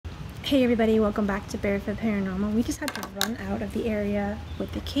Hey everybody, welcome back to Barefoot Paranormal. We just had to run out of the area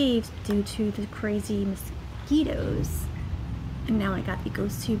with the caves due to the crazy mosquitoes. And now I got the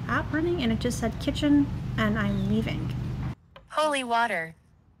ghost tube app running and it just said kitchen and I'm leaving. Holy water.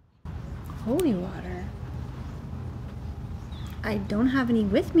 Holy water? I don't have any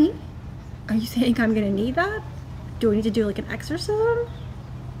with me. Are you saying I'm gonna need that? Do I need to do like an exorcism?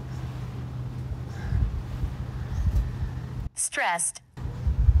 Stressed.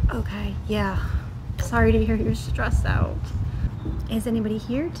 Okay, yeah. Sorry to hear you're stressed out. Is anybody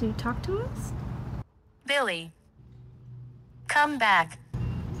here to talk to us? Billy. Come back.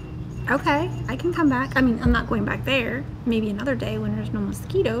 Okay, I can come back. I mean, I'm not going back there. Maybe another day when there's no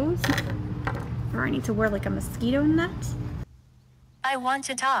mosquitoes. Or I need to wear like a mosquito net. I want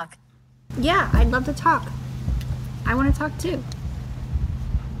to talk. Yeah, I'd love to talk. I want to talk too.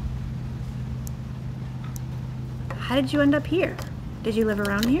 How did you end up here? Did you live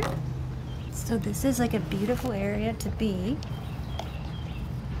around here? So this is like a beautiful area to be.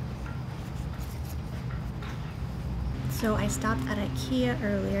 So I stopped at IKEA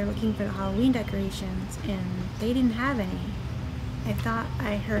earlier looking for the Halloween decorations and they didn't have any. I thought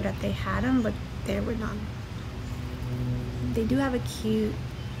I heard that they had them, but there were none. They do have a cute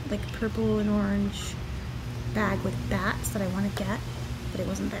like purple and orange bag with bats that I want to get, but it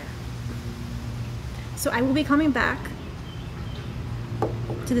wasn't there. So I will be coming back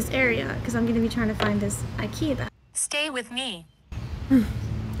to this area because I'm going to be trying to find this IKEA bag. Stay with me.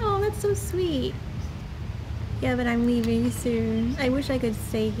 Oh, that's so sweet. Yeah, but I'm leaving soon. I wish I could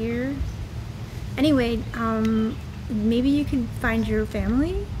stay here. Anyway, maybe you could find your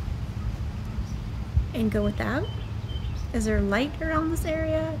family and go without. Is there light around this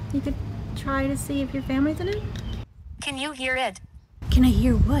area? You could try to see if your family's in it. Can you hear it? Can I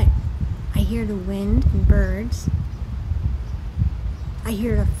hear what? I hear the wind and birds. I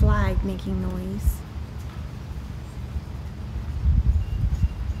hear a flag making noise.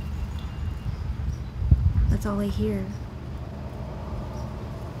 That's all I hear.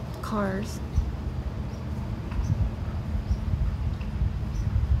 Cars.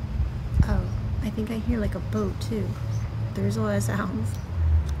 Oh, I think I hear like a boat too. There's a lot of sounds.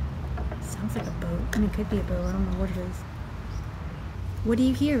 Sounds like a boat. I mean, it could be a boat. I don't know what it is. What are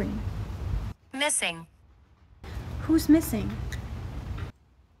you hearing? Missing. Who's missing?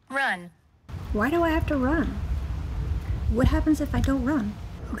 Run. Why do I have to run? What happens if I don't run?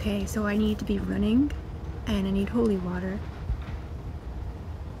 Okay, so I need to be running and I need holy water.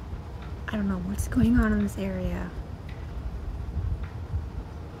 I don't know what's going on in this area.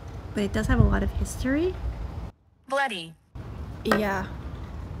 But it does have a lot of history. Bloody. Yeah.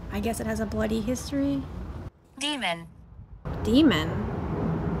 I guess it has a bloody history. Demon. Demon?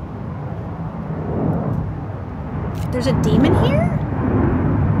 There's a demon here?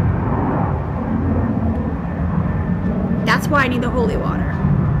 That's why I need the holy water.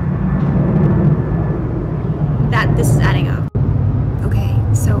 This is adding up. Okay,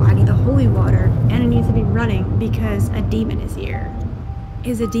 so I need the holy water and I need to be running because a demon is here.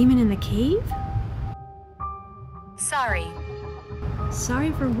 Is a demon in the cave? Sorry.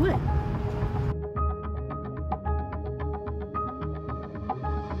 Sorry for what?